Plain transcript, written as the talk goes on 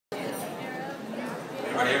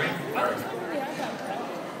everybody hear me?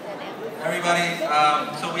 Everybody,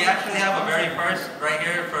 so we actually have a very first right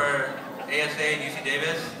here for ASA and UC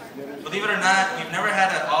Davis. Believe it or not, we've never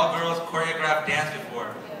had an all-girls choreographed dance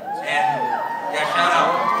before. And, yeah, shout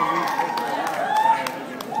out.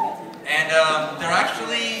 And they're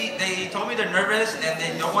actually, they told me they're nervous and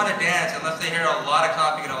they don't want to dance unless they hear a lot of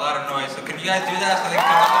clapping and a lot of noise. So can you guys do that so they can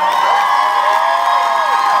come out?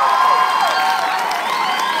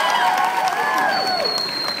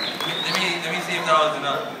 Let me see if that was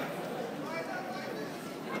enough.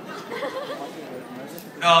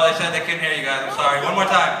 No, they said they couldn't hear you guys. I'm sorry. One more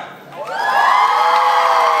time.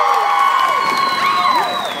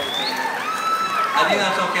 I think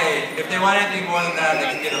that's okay. If they want anything more than that, they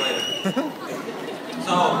can get it later.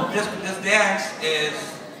 So this dance is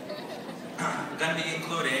going to be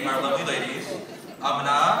including our lovely ladies,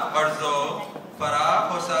 Amna, Arzo,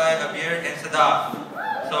 Farah, Hosai, Abir, and Sadaf.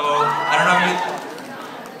 So I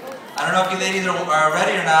don't know if you ladies are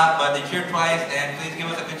ready or not, but they cheered twice, and please give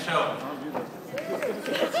us a good show.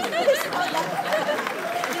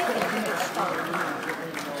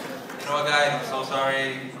 You know what, guys? I'm so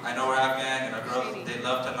sorry. I know we're Afghan, and our girls, they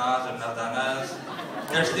love to naz and nadanas.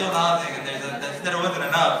 They're still nazing, and there wasn't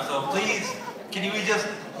enough. So please, can you just,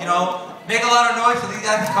 you know, make a lot of noise so these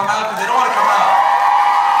guys can come out, because they don't want to come out.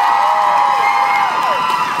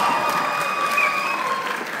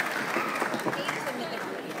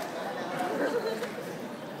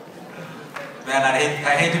 Man,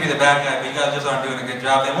 I hate to be the bad guy, but you guys just aren't doing a good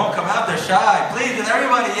job. They won't come out, they're shy. Please, can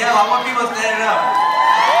everybody yell? I want people standing up.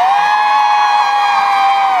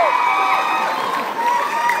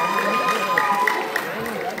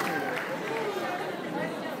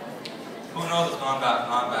 Who knows what's going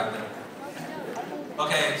on back there?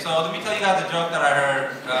 Okay, so let me tell you guys a joke that I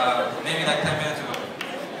heard maybe like 10 minutes ago.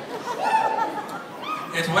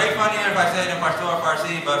 It's way funnier if I say it in Pashto or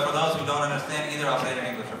Farsi, but for those who don't understand either, I'll say it in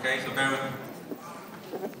English, okay? So bear with me.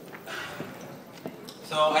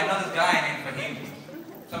 So I know this guy named Fahim.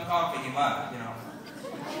 Some call him Fahima, you know.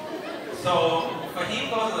 So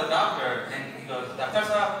Fahim goes to the doctor and he goes, Doctor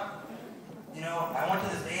Sahab, you know, I went to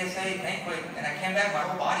this ASA banquet and I came back, my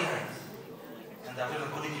whole body hurts. And the doctor's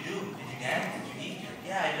like, what did you do? Did you dance? Did you eat?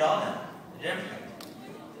 Yeah, I did all that. I did everything.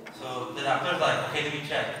 So the doctor's like, okay, let me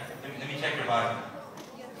check. Let me check your body.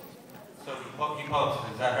 So he pokes.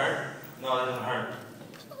 Does that hurt? No, it doesn't hurt.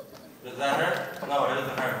 Does that hurt? No, it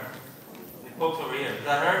doesn't hurt. Pokes over here. Does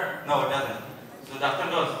that hurt? No, it doesn't. So the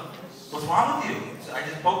doctor goes, what's wrong with you? So I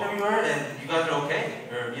just poked everywhere and you guys are okay.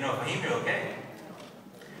 Or, you know, Fahim, you're okay.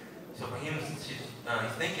 So Fahim,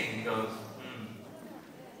 he's thinking, he goes,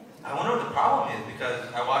 I wonder what the problem is,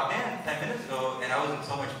 because I walked in 10 minutes ago and I was in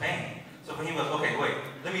so much pain. So Fahim goes, okay, wait,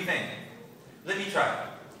 let me think. Let me try.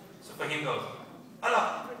 So Fahim goes,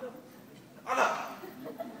 Allah, Allah,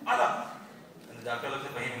 Allah. And the doctor looks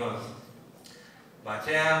at Fahim and goes,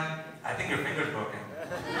 Bacham, I think your finger's broken.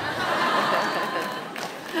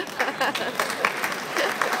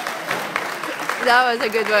 That was a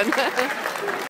good one.